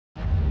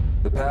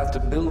The path to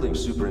building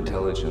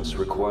superintelligence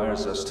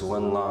requires us to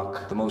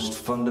unlock the most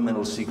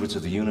fundamental secrets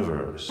of the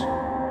universe.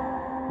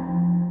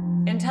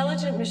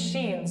 Intelligent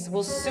machines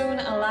will soon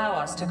allow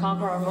us to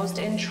conquer our most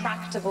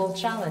intractable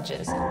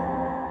challenges.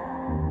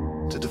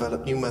 To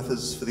develop new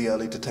methods for the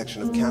early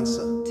detection of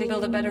cancer. To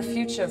build a better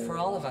future for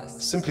all of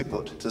us. Simply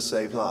put, to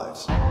save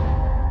lives.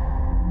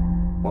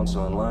 Once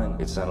online,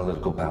 its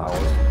analytical power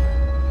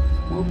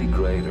will be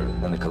greater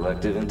than the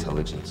collective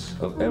intelligence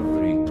of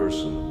every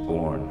person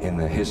born in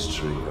the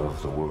history of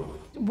the world.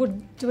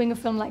 Would doing a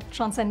film like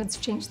Transcendence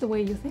change the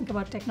way you think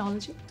about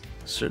technology?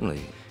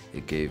 Certainly.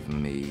 It gave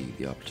me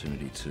the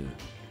opportunity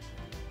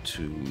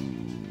to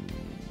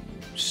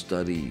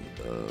study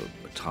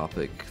a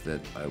topic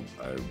that I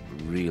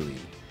really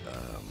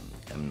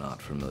am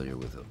not familiar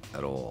with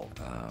at all.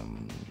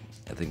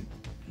 I think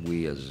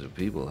we as a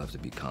people have to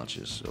be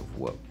conscious of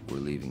what we're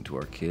leaving to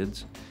our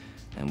kids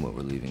and what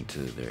we're leaving to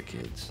their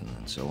kids,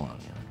 and so on.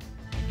 You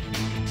know?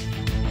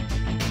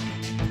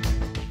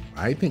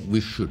 I think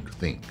we should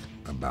think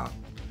about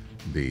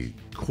the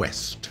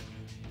quest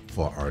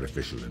for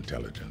artificial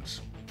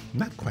intelligence. I'm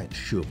not quite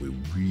sure we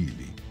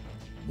really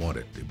want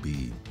it to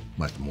be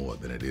much more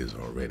than it is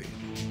already.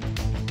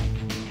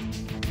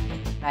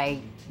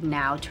 I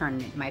now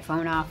turn my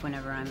phone off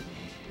whenever I'm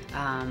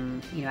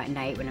at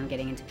night when I'm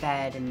getting into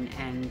bed,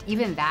 and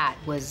even that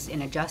was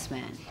an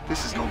adjustment.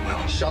 This is not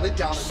well. Shut it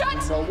down. Shut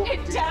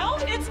it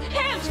down? It's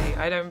him!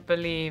 I don't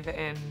believe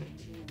in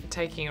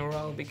taking a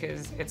role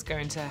because it's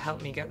going to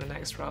help me get the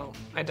next role.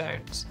 I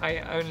don't. I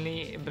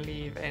only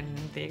believe in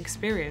the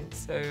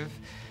experience of,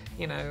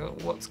 you know,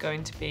 what's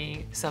going to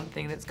be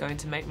something that's going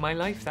to make my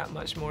life that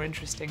much more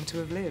interesting to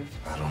have lived.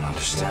 I don't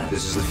understand.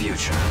 This is the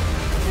future.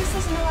 This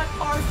is not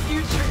our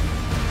future.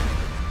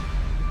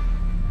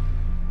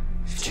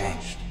 You've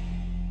changed.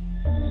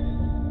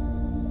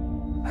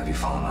 Have you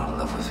fallen out of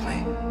love with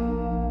me?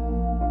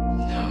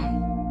 No.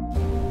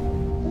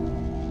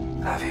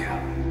 Have you?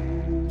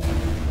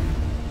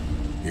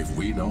 If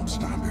we don't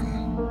stop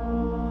him,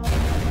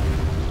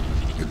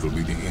 it will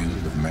be the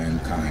end of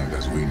mankind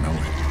as we know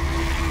it.